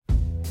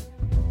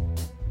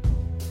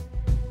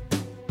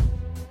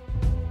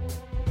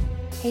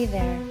Hey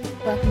there,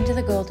 welcome to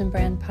the Golden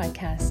Brand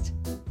Podcast.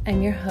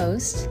 I'm your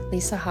host,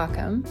 Lisa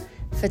Hawcom,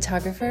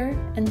 photographer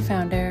and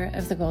founder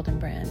of the Golden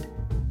Brand.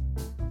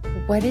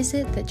 What is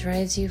it that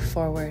drives you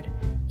forward,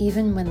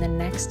 even when the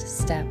next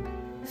step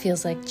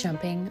feels like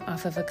jumping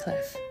off of a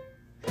cliff?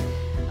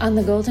 On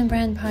the Golden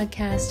Brand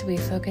Podcast, we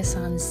focus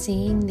on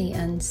seeing the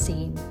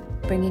unseen,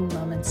 bringing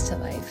moments to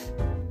life.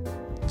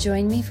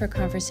 Join me for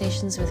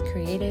conversations with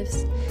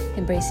creatives,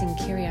 embracing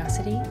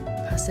curiosity,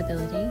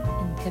 possibility,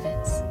 and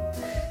pivots.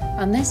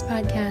 On this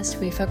podcast,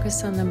 we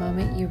focus on the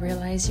moment you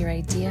realize your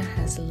idea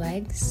has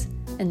legs,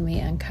 and we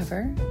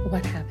uncover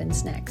what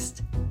happens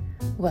next.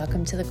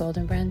 Welcome to the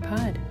Golden Brand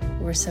Pod.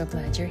 We're so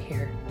glad you're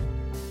here.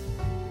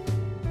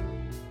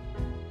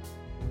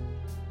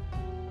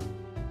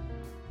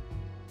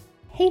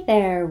 Hey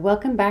there,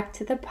 welcome back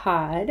to the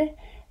pod.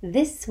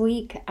 This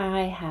week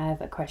I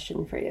have a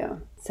question for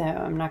you. So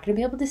I'm not going to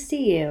be able to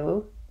see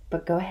you,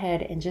 but go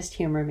ahead and just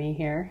humor me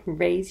here.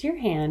 Raise your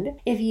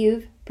hand if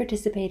you've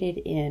participated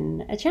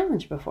in a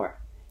challenge before.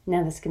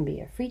 Now this can be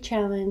a free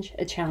challenge,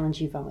 a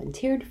challenge you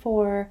volunteered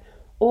for,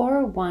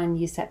 or one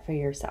you set for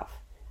yourself.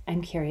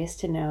 I'm curious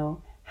to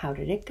know, how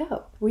did it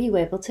go? Were you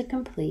able to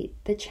complete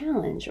the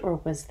challenge,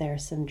 or was there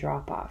some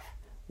drop-off?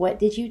 What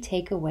did you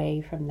take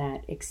away from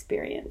that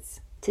experience?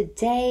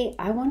 Today,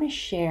 I want to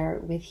share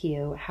with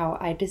you how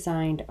I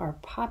designed our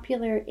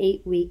popular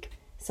 8-week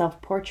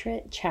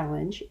self-portrait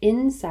challenge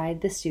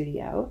inside the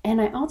studio. And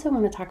I also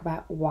want to talk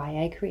about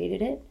why I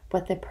created it,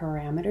 what the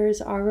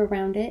parameters are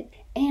around it,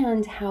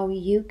 and how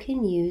you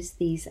can use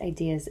these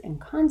ideas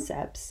and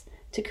concepts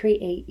to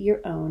create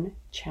your own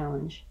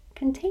challenge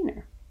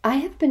container. I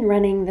have been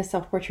running the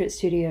Self-Portrait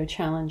Studio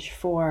Challenge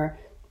for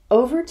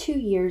over 2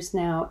 years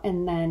now,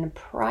 and then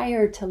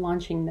prior to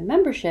launching the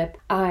membership,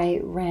 I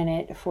ran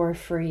it for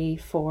free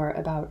for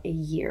about a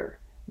year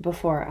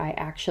before I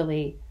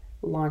actually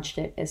launched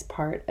it as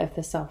part of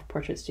the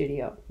Self-Portrait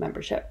Studio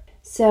membership.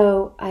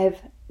 So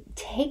I've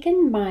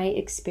taken my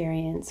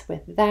experience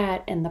with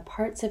that and the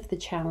parts of the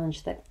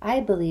challenge that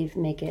I believe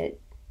make it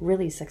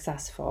really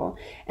successful,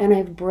 and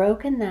I've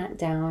broken that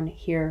down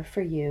here for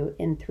you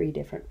in 3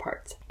 different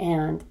parts.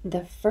 And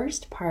the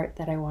first part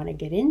that I want to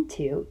get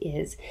into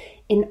is,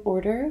 in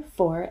order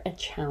for a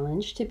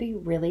challenge to be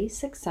really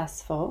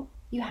successful,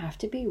 you have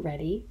to be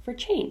ready for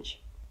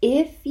change.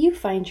 If you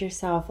find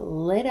yourself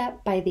lit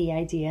up by the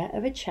idea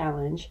of a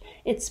challenge,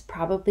 it's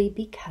probably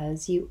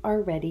because you are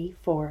ready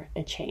for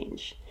a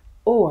change.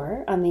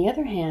 Or, on the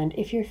other hand,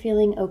 if you're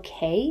feeling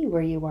okay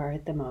where you are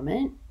at the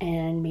moment,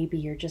 and maybe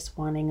you're just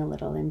wanting a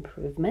little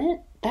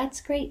improvement, that's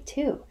great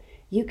too.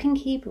 You can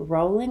keep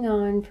rolling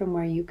on from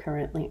where you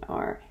currently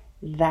are.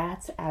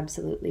 That's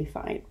absolutely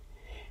fine.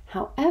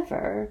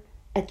 However,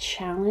 a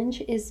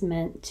challenge is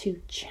meant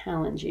to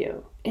challenge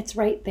you. It's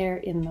right there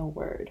in the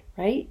word,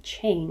 right?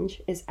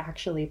 Change is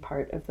actually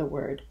part of the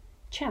word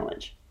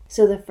challenge.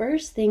 So the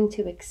first thing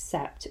to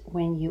accept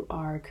when you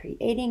are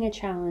creating a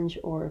challenge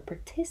or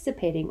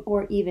participating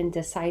or even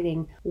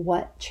deciding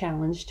what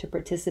challenge to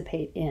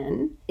participate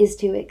in is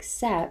to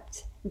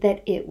accept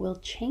that it will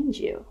change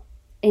you.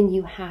 And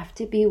you have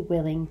to be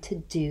willing to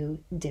do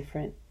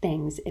different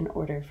things in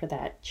order for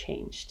that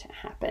change to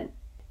happen.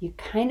 You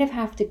kind of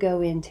have to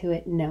go into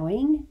it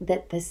knowing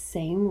that the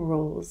same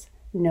rules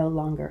no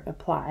longer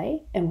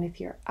apply and with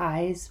your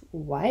eyes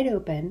wide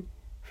open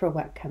for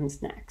what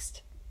comes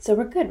next. So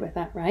we're good with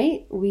that,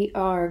 right? We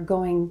are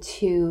going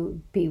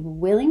to be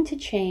willing to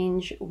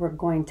change. We're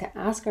going to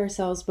ask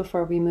ourselves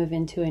before we move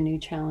into a new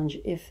challenge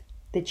if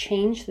the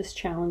change this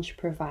challenge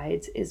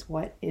provides is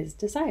what is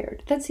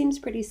desired. That seems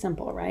pretty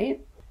simple,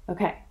 right?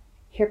 Okay.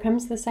 Here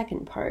comes the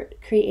second part.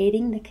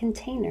 Creating the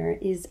container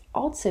is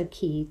also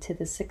key to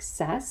the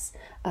success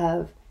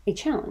of a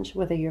challenge,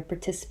 whether you're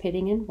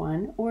participating in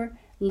one or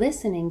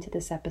listening to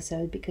this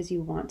episode because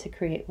you want to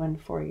create one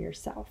for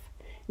yourself.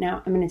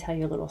 Now, I'm going to tell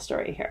you a little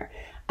story here.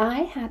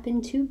 I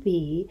happen to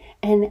be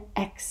an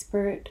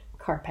expert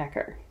car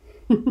packer.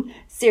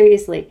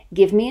 Seriously,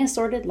 give me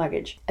assorted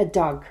luggage, a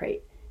dog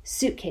crate,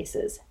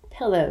 suitcases,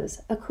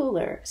 pillows, a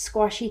cooler,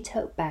 squashy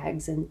tote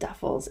bags, and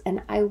duffels,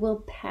 and I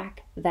will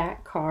pack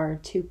that car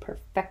to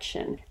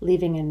perfection,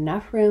 leaving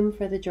enough room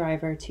for the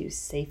driver to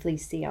safely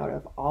see out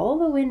of all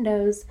the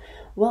windows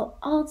while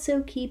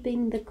also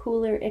keeping the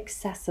cooler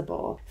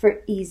accessible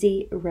for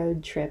easy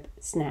road trip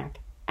snack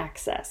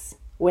access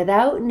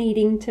without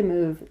needing to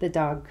move the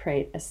dog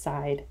crate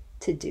aside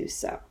to do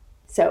so.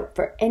 So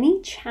for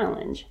any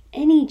challenge,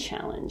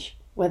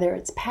 whether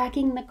it's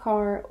packing the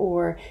car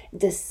or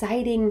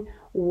deciding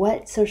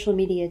what social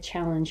media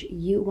challenge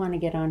you want to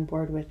get on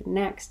board with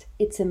next,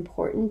 it's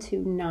important to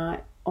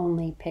not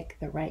only pick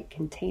the right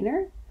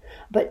container,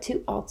 but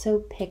to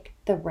also pick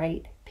the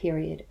right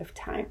period of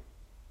time.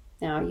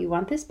 Now, you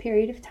want this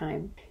period of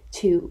time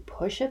to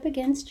push up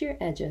against your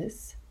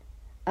edges,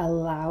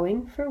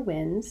 allowing for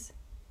wins,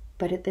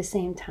 but at the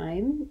same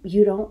time,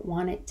 you don't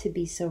want it to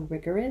be so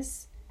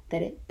rigorous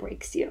that it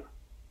breaks you.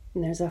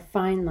 And there's a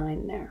fine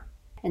line there.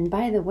 And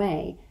by the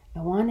way, I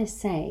want to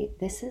say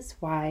this is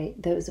why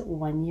those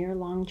 1 year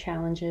long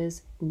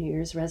challenges, New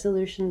Year's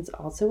resolutions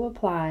also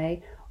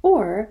apply,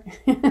 or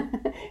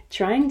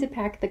trying to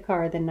pack the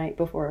car the night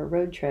before a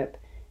road trip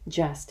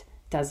just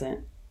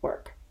doesn't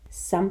work.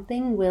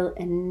 Something will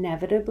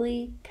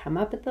inevitably come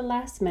up at the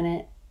last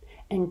minute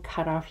and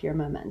cut off your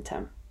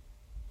momentum,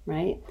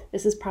 right?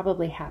 This has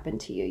probably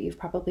happened to you. You've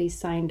probably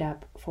signed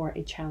up for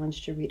a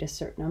challenge to read a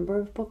certain number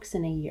of books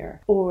in a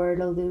year or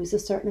to lose a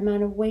certain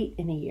amount of weight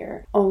in a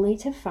year, only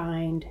to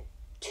find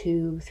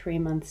 2-3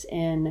 months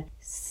in,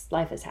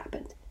 life has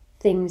happened.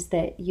 Things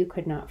that you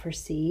could not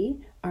foresee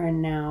are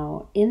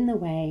now in the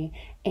way,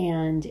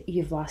 and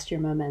you've lost your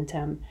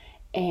momentum,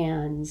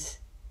 and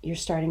you're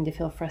starting to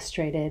feel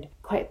frustrated.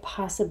 Quite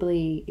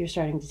possibly you're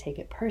starting to take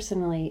it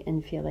personally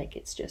and feel like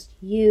it's just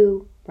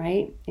you,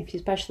 right?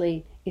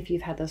 Especially if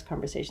you've had those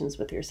conversations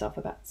with yourself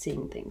about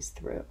seeing things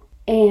through.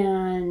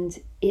 And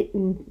it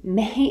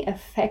may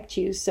affect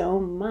you so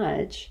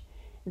much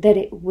that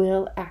it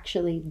will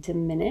actually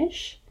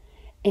diminish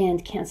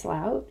and cancel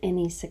out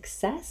any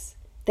success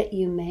that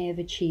you may have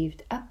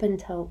achieved up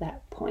until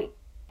that point.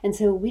 And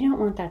so we don't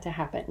want that to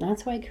happen.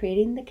 That's why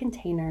creating the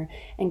container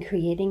and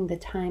creating the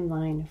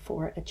timeline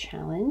for a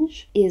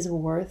challenge is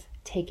worth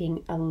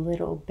taking a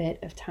little bit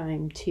of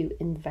time to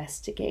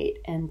investigate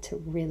and to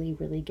really,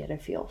 really get a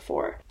feel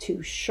for.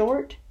 Too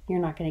short, you're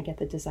not going to get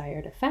the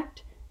desired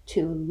effect.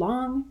 Too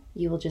long,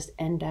 you will just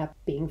end up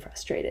being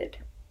frustrated.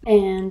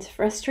 And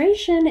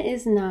frustration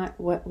is not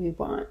what we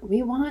want.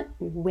 We want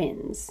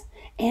wins.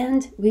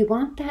 And we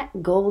want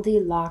that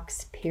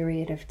Goldilocks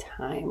period of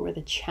time where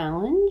the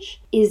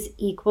challenge is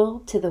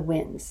equal to the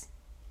wins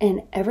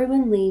and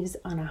everyone leaves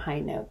on a high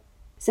note.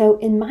 So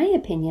in my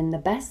opinion, the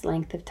best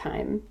length of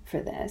time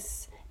for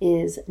this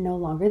is no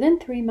longer than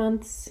 3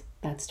 months,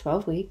 that's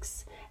 12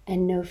 weeks,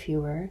 and no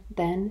fewer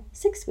than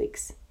 6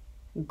 weeks.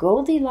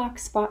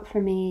 Goldilocks spot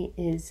for me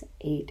is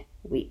 8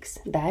 weeks.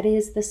 That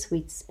is the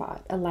sweet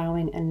spot,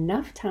 allowing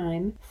enough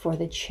time for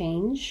the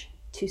change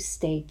to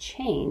stay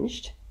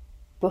changed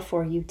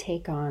before you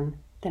take on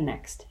the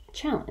next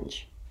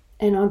challenge.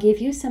 And I'll give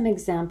you some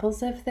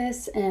examples of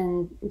this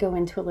and go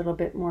into a little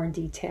bit more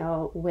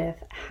detail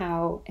with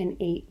how an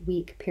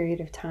 8-week period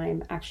of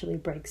time actually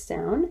breaks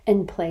down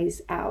and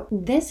plays out.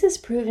 This is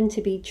proven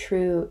to be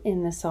true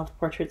in the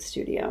Self-Portrait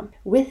Studio.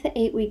 With the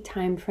 8-week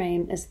time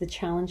frame as the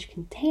challenge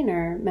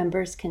container,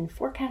 members can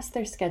forecast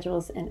their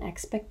schedules and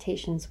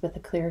expectations with a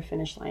clear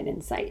finish line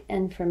in sight.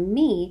 And for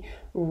me,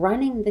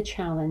 running the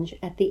challenge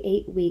at the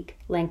 8-week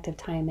length of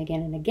time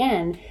again and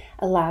again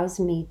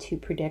allows me to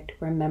predict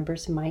where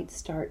members might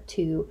start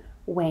to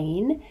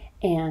wane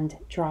and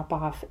drop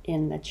off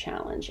in the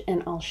challenge.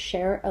 And I'll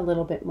share a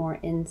little bit more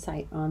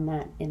insight on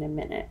that in a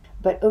minute.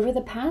 But over the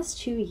past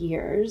 2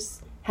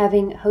 years,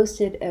 having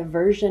hosted a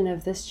version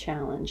of this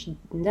challenge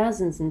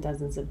dozens and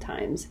dozens of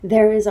times,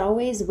 there is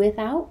always,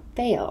 without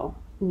fail,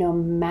 no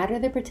matter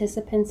the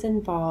participants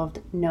involved,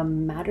 no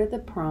matter the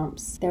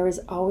prompts, there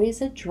is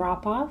always a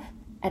drop off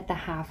at the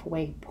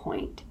halfway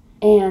point.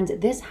 And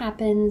this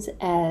happens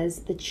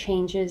as the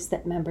changes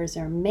that members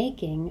are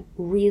making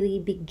really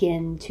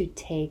begin to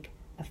take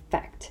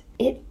effect.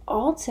 It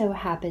also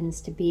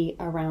happens to be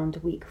around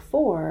week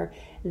 4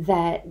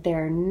 that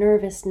their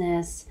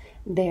nervousness,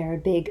 their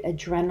big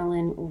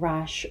adrenaline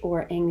rush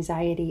or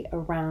anxiety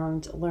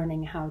around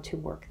learning how to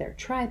work their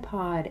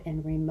tripod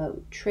and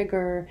remote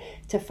trigger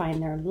to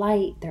find their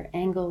light, their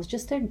angles,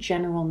 just their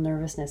general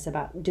nervousness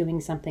about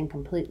doing something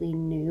completely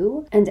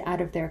new and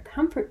out of their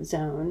comfort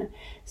zone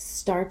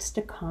starts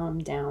to calm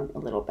down a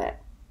little bit.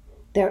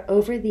 They're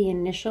over the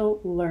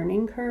initial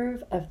learning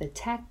curve of the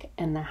tech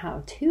and the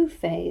how-to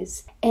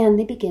phase, and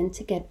they begin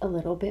to get a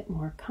little bit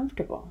more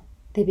comfortable.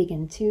 They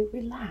begin to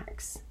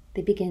relax.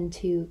 They begin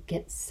to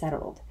get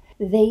settled.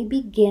 They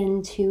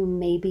begin to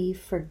maybe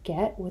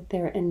forget what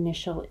their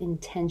initial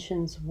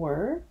intentions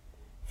were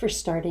for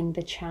starting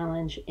the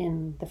challenge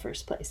in the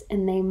first place.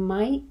 And they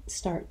might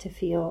start to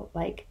feel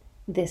like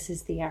this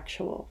is the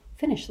actual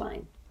finish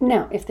line.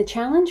 Now, if the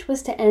challenge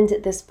was to end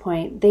at this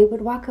point, they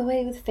would walk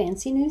away with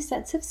fancy new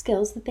sets of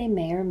skills that they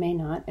may or may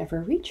not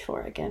ever reach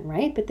for again,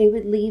 right? But they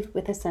would leave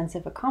with a sense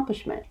of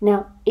accomplishment.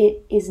 Now,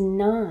 it is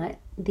not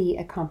the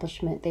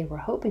accomplishment they were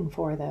hoping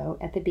for, though,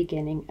 at the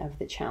beginning of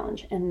the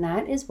challenge. And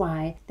that is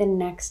why the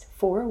next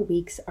 4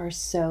 weeks are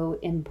so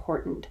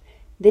important.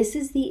 This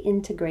is the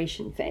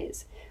integration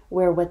phase,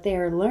 where what they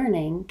are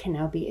learning can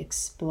now be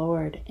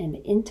explored and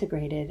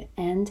integrated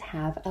and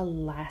have a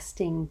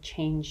lasting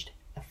changed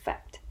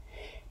effect.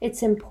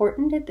 It's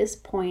important at this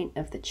point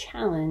of the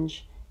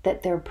challenge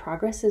that their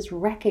progress is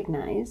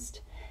recognized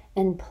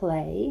and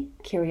play,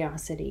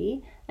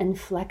 curiosity, and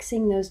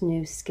flexing those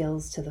new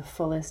skills to the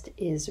fullest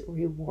is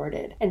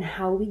rewarded. And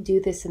how we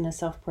do this in the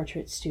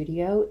Self-Portrait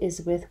Studio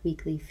is with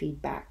weekly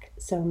feedback.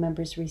 So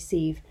members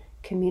receive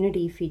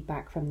community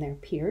feedback from their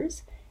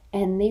peers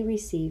and they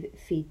receive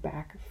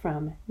feedback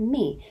from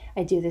me.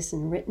 I do this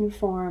in written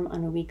form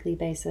on a weekly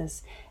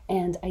basis,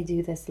 and I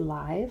do this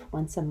live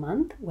once a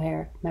month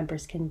where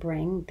members can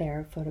bring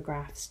their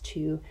photographs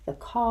to the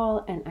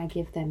call and I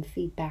give them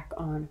feedback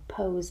on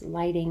pose,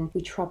 lighting.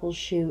 We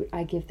troubleshoot.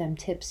 I give them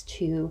tips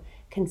to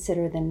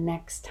consider the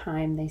next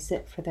time they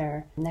sit for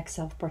their next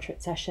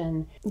self-portrait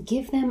session.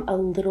 Give them a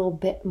little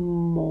bit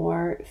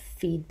more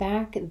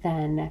feedback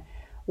than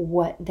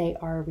what they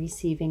are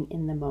receiving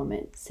in the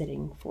moment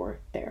sitting for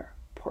their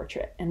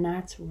portrait. And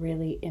that's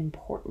really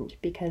important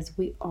because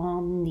we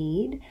all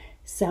need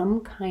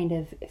some kind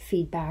of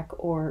feedback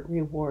or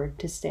reward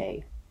to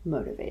stay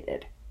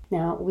motivated.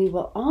 Now, we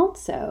will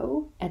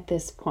also, at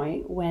this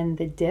point, when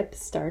the dip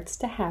starts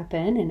to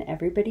happen and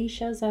everybody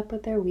shows up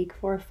with their week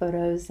 4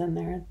 photos and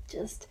they're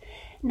just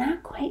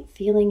not quite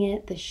feeling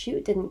it, the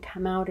shoot didn't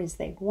come out as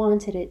they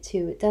wanted it to,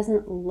 it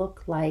doesn't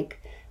look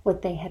like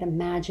what they had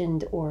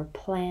imagined or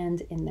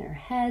planned in their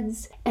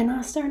heads, and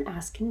I'll start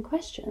asking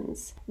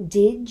questions.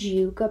 Did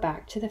you go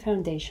back to the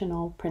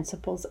foundational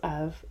principles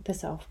of the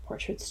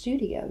self-portrait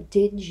studio?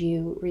 Did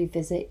you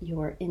revisit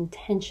your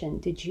intention?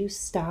 Did you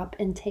stop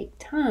and take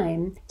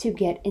time to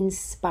get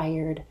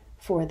inspired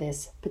for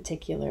this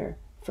particular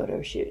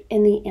photo shoot?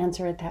 And the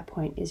answer at that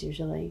point is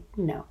usually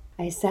no.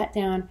 I sat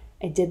down,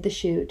 I did the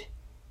shoot,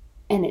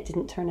 and it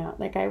didn't turn out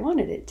like I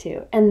wanted it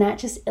to. And that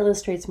just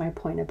illustrates my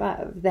point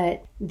above,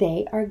 that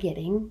they are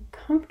getting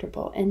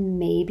comfortable and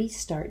maybe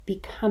start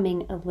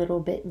becoming a little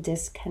bit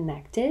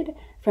disconnected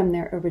from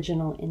their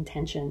original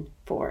intention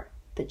for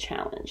the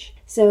challenge.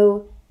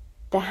 So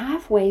the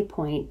halfway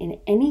point in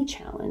any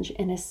challenge,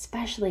 and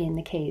especially in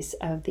the case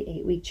of the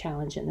 8-week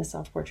challenge in the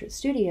Self-Portrait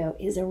Studio,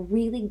 is a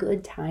really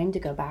good time to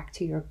go back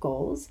to your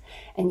goals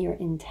and your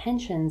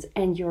intentions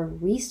and your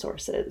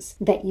resources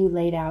that you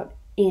laid out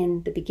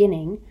in the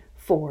beginning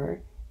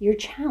for your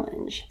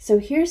challenge. So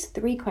here's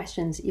 3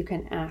 questions you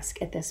can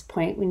ask at this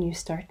point when you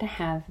start to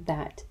have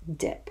that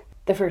dip.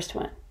 The first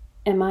one,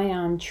 am I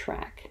on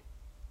track?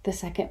 The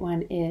second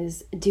one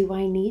is, do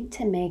I need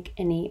to make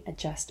any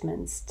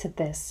adjustments to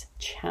this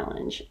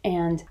challenge?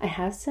 And I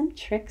have some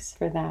tricks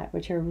for that,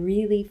 which are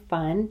really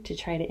fun to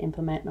try to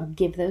implement. And I'll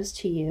give those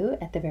to you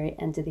at the very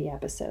end of the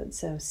episode.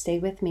 So stay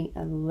with me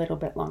a little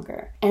bit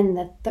longer. And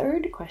the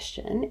third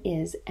question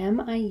is,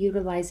 am I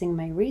utilizing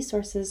my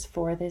resources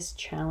for this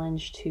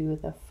challenge to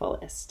the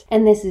fullest?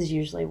 And this is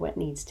usually what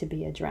needs to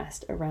be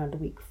addressed around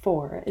week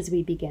 4 as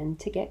we begin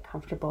to get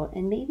comfortable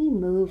and maybe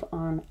move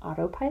on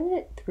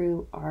autopilot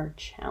through our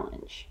challenge.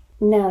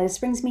 Now, this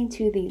brings me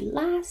to the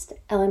last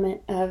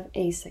element of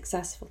a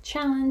successful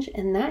challenge,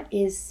 and that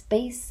is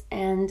space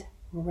and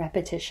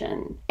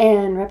repetition.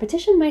 And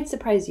repetition might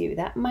surprise you.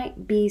 That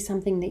might be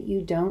something that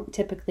you don't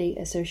typically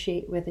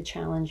associate with a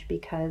challenge,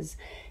 because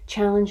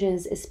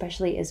challenges,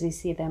 especially as we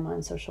see them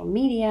on social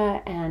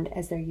media and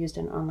as they're used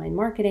in online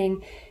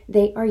marketing,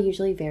 they are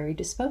usually very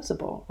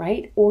disposable,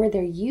 right? Or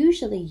they're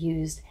usually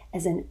used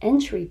as an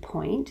entry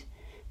point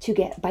to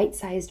get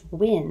bite-sized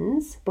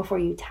wins before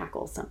you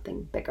tackle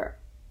something bigger.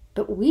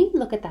 But we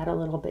look at that a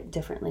little bit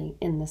differently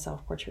in the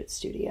Self-Portrait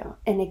Studio.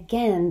 And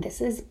again,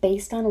 this is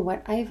based on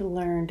what I've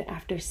learned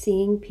after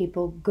seeing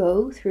people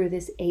go through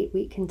this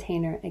 8-week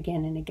container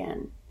again and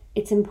again.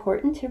 It's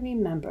important to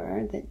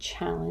remember that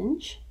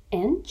challenge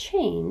and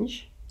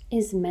change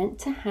is meant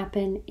to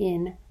happen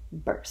in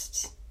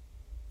bursts.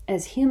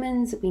 As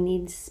humans, we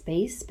need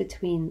space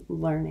between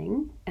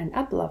learning and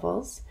up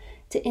levels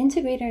to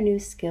integrate our new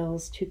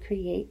skills to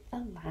create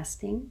a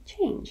lasting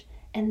change.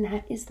 And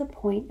that is the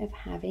point of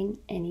having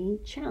any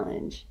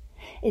challenge.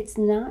 It's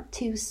not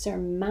to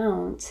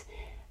surmount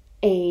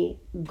a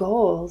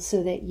goal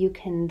so that you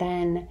can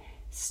then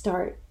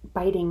start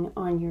biting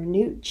on your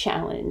new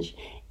challenge.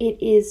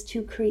 It is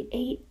to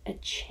create a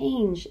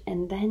change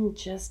and then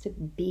just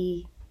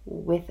be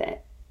with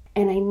it.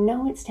 And I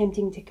know it's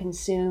tempting to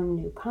consume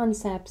new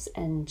concepts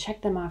and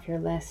check them off your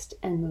list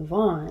and move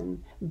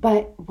on.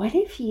 But what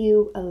if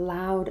you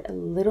allowed a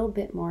little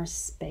bit more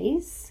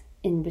space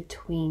in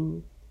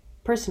between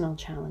personal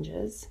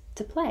challenges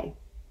to play,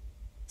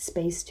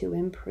 space to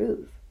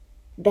improve?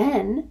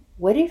 Then,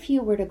 what if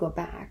you were to go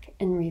back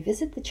and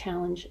revisit the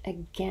challenge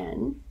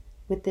again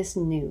with this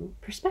new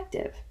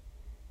perspective?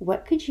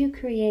 What could you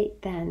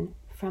create then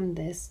from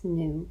this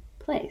new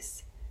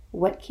place?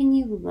 What can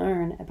you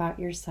learn about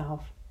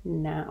yourself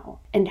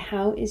now? And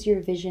how is your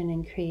vision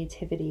and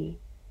creativity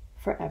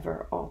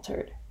forever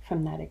altered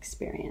from that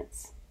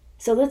experience?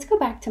 So let's go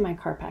back to my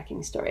car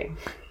packing story.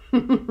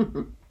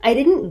 I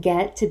didn't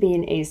get to be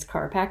an ace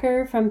car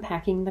packer from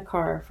packing the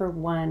car for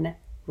one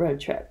road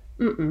trip.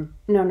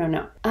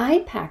 No.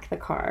 I pack the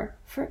car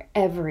for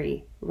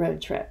every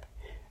road trip.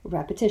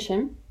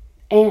 Repetition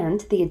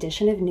and the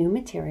addition of new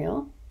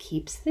material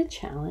keeps the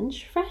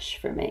challenge fresh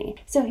for me.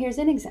 So here's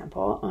an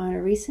example. On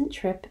a recent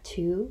trip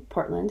to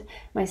Portland,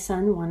 my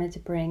son wanted to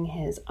bring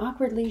his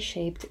awkwardly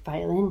shaped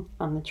violin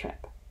on the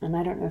trip. And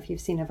I don't know if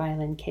you've seen a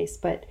violin case,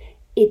 but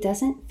it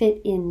doesn't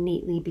fit in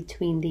neatly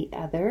between the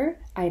other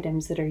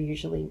items that are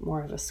usually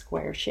more of a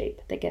square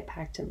shape that get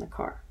packed in the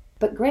car.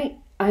 But great,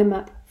 I'm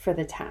up for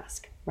the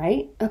task.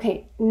 right?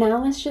 Okay,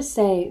 now let's just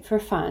say for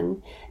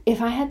fun,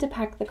 if I had to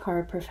pack the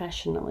car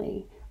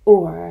professionally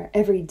or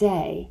every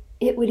day,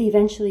 it would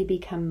eventually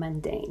become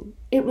mundane.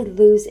 It would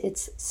lose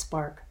its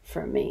spark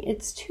for me.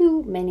 It's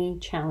too many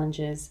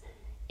challenges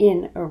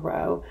in a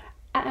row.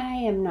 I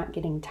am not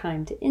getting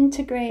time to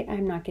integrate.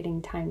 I'm not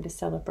getting time to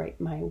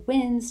celebrate my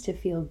wins, to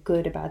feel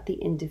good about the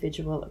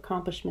individual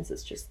accomplishments.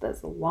 It's just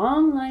this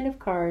long line of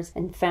cars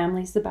and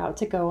families about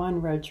to go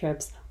on road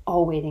trips,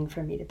 all waiting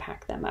for me to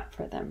pack them up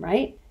for them,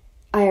 right?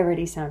 I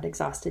already sound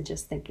exhausted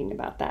just thinking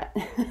about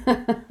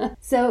that.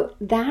 So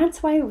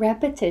that's why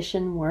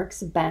repetition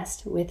works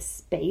best with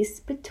space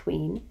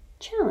between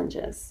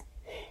challenges.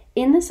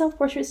 In the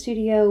Self-Portrait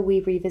Studio, we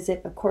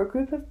revisit a core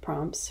group of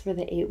prompts for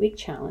the 8-week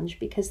challenge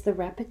because the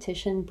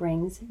repetition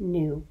brings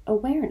new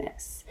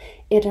awareness.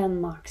 It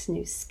unlocks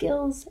new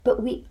skills,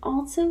 but we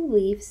also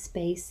leave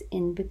space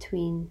in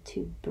between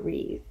to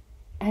breathe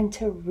and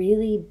to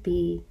really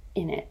be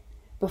in it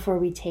before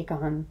we take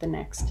on the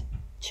next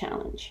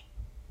challenge.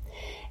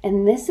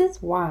 And this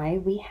is why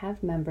we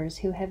have members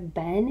who have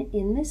been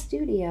in the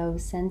studio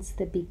since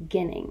the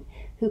beginning,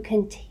 who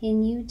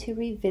continue to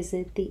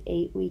revisit the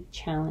 8-week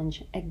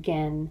challenge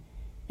again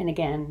and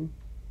again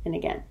and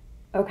again.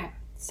 Okay,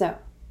 so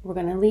we're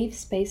going to leave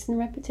space and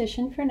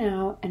repetition for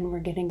now, and we're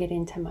going to get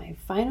into my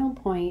final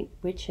point,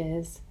 which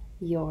is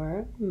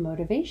your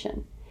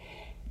motivation.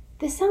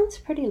 This sounds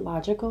pretty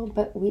logical,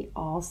 but we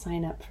all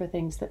sign up for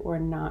things that we're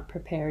not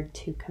prepared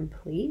to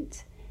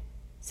complete.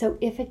 So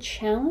if a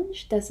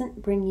challenge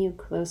doesn't bring you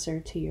closer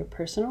to your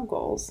personal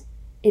goals,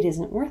 it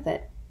isn't worth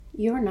it.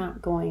 You're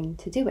not going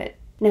to do it.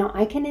 Now,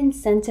 I can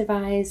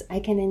incentivize, I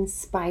can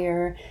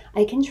inspire,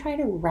 I can try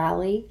to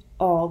rally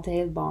all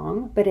day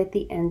long, but at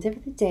the end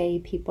of the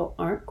day, people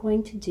aren't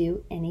going to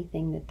do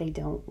anything that they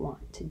don't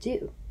want to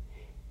do.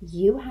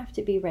 You have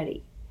to be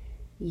ready.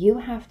 You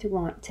have to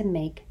want to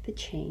make the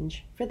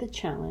change for the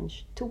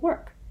challenge to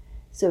work.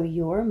 So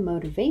your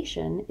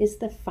motivation is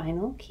the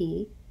final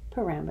key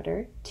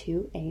parameter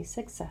to a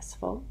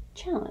successful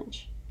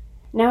challenge.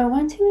 Now, I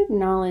want to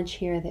acknowledge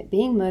here that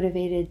being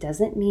motivated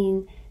doesn't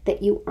mean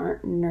that you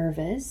aren't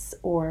nervous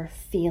or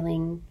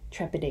feeling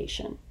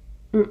trepidation.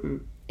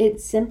 It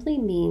simply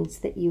means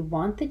that you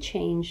want the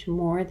change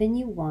more than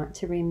you want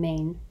to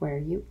remain where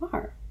you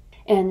are.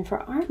 And for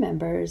our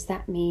members,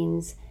 that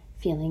means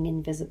feeling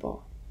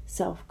invisible,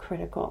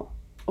 self-critical,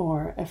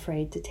 or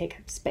afraid to take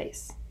up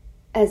space.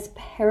 As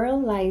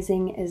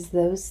paralyzing as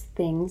those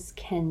things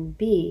can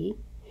be,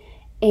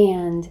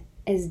 and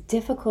as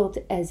difficult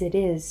as it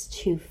is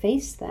to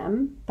face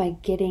them by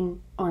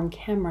getting on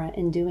camera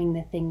and doing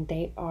the thing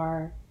they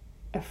are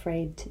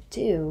afraid to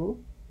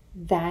do,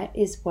 that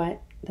is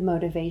what the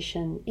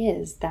motivation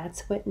is.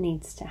 That's what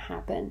needs to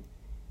happen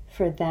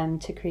for them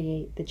to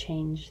create the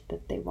change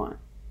that they want.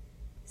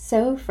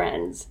 So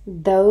friends,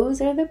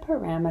 those are the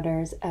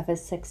parameters of a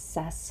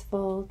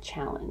successful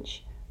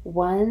challenge.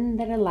 One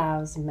that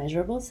allows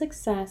measurable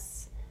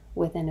success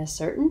within a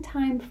certain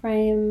time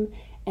frame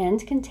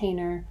and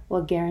container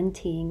while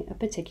guaranteeing a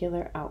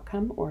particular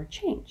outcome or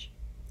change.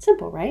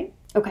 Simple, right?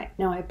 Okay,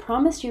 now I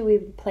promised you we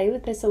would play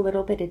with this a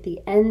little bit at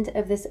the end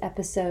of this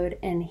episode,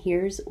 and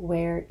here's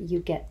where you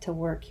get to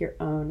work your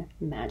own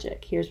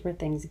magic. Here's where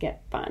things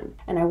get fun.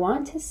 And I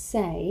want to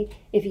say,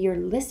 if you're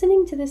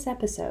listening to this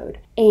episode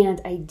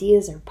and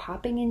ideas are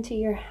popping into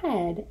your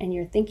head and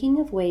you're thinking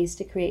of ways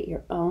to create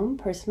your own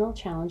personal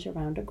challenge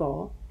around a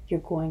goal, you're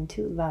going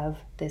to love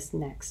this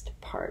next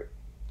part.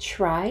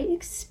 Try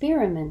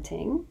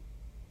experimenting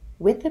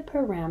with the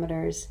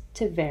parameters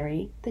to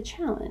vary the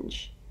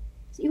challenge.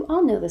 You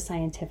all know the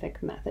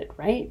scientific method,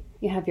 right?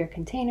 You have your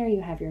container,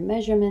 you have your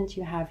measurement,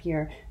 you have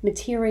your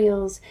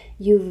materials,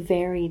 you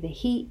vary the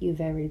heat, you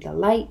vary the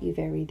light, you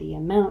vary the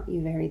amount,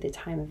 you vary the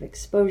time of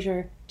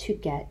exposure to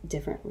get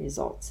different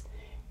results.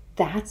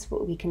 That's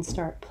what we can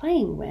start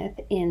playing with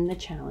in the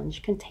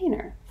challenge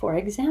container. For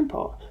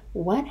example,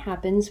 what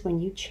happens when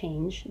you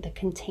change the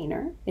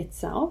container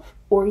itself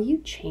or you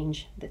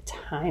change the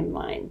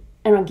timeline?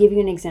 And I'll give you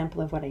an example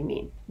of what I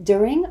mean.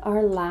 During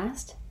our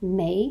last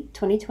May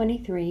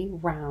 2023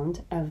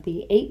 round of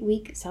the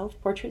 8-week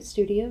Self-Portrait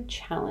Studio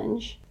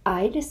Challenge,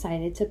 I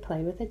decided to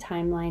play with the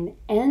timeline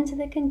and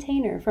the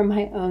container for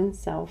my own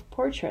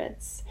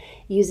self-portraits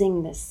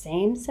using the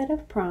same set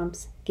of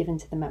prompts given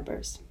to the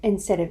members.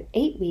 Instead of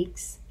 8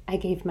 weeks, I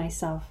gave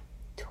myself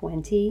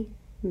 20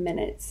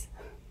 minutes.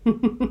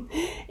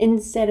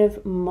 Instead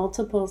of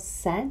multiple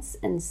sets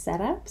and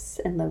setups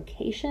and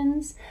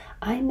locations,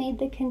 I made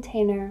the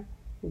container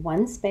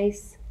one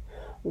space,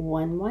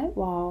 one white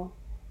wall,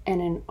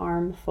 and an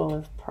armful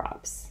of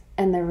props.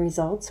 And the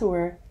results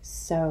were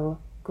so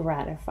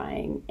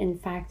gratifying. In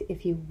fact,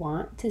 if you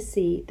want to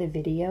see the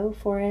video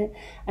for it,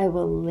 I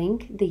will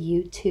link the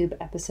YouTube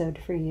episode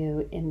for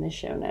you in the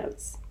show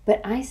notes.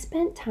 But I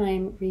spent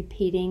time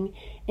repeating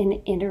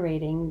and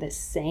iterating the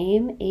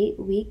same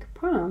 8-week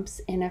prompts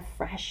in a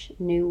fresh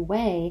new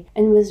way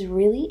and was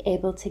really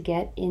able to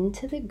get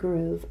into the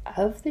groove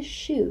of the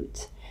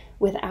shoot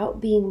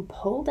without being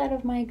pulled out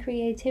of my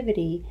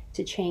creativity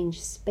to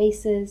change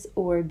spaces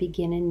or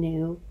begin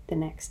anew the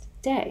next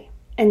day.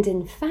 And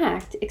in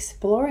fact,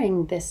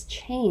 exploring this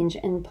change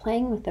and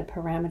playing with the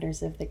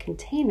parameters of the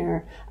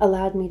container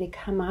allowed me to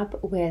come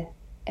up with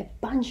a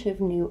bunch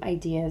of new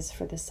ideas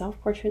for the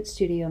Self-Portrait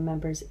Studio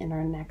members in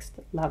our next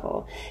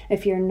level.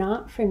 If you're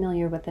not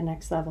familiar with the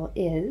next level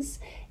is,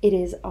 it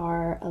is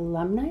our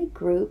alumni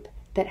group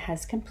that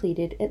has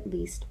completed at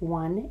least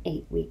one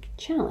 8-week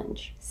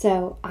challenge.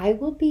 So I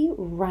will be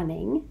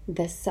running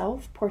the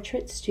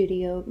Self-Portrait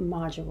Studio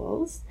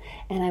modules,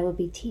 and I will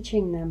be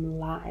teaching them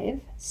live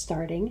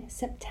starting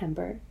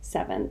September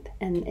 7th.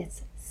 And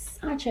it's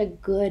such a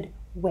good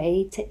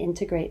way to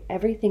integrate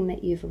everything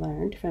that you've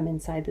learned from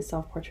inside the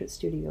Self-Portrait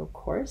Studio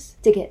course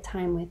to get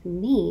time with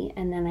me,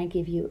 and then I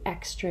give you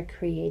extra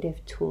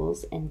creative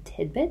tools and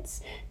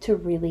tidbits to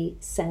really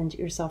send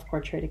your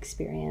self-portrait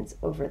experience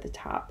over the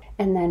top.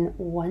 And then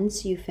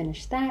once you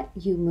finish that,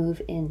 you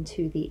move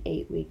into the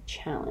 8-week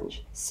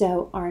challenge.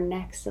 So our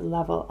next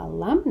level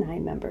alumni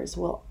members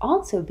will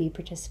also be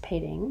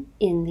participating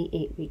in the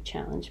 8-week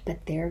challenge,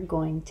 but they're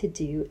going to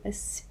do a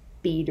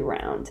speed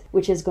round,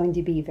 which is going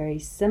to be very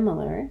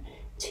similar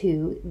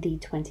to the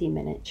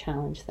 20-minute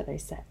challenge that I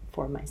set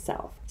for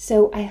myself.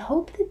 So I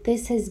hope that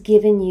this has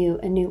given you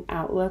a new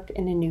outlook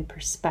and a new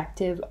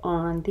perspective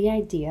on the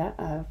idea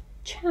of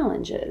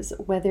challenges,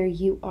 whether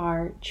you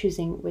are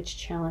choosing which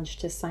challenge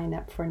to sign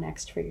up for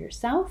next for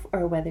yourself,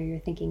 or whether you're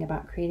thinking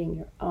about creating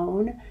your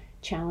own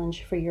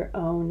challenge for your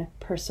own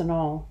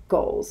personal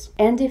goals.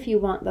 And if you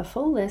want the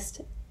full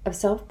list of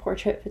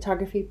self-portrait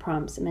photography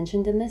prompts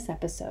mentioned in this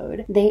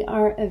episode, they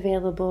are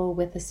available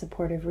with the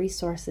support of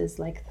resources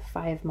like the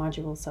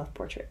 5-module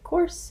self-portrait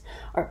course,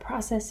 our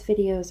process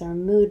videos, our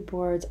mood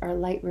boards, our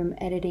Lightroom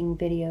editing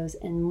videos,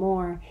 and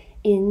more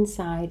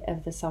inside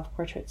of the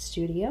Self-Portrait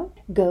Studio.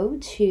 Go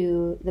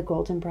to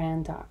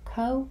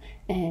thegoldenbrand.co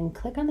and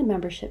click on the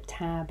membership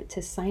tab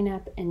to sign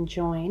up and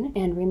join.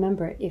 And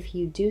remember, if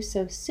you do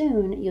so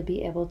soon, you'll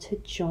be able to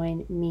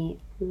join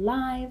me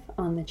live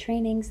on the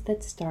trainings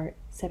that start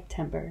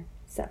September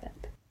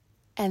 7th.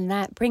 And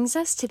that brings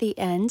us to the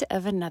end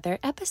of another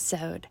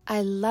episode.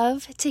 I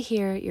love to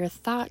hear your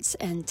thoughts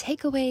and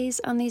takeaways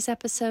on these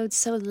episodes,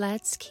 so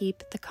let's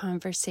keep the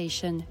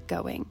conversation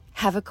going.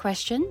 Have a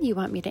question you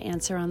want me to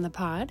answer on the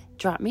pod?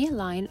 Drop me a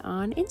line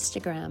on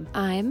Instagram.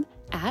 I'm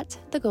at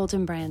The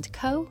Golden Brand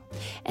Co.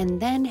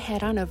 And then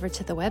head on over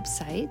to the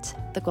website,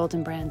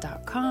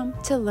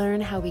 thegoldenbrand.com, to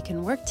learn how we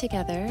can work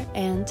together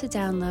and to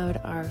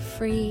download our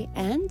free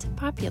and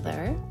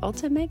popular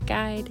ultimate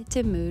guide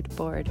to mood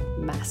board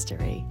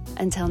mastery.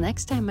 Until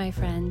next time, my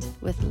friend,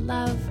 with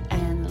love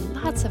and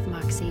lots of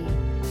moxie,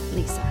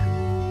 Lisa.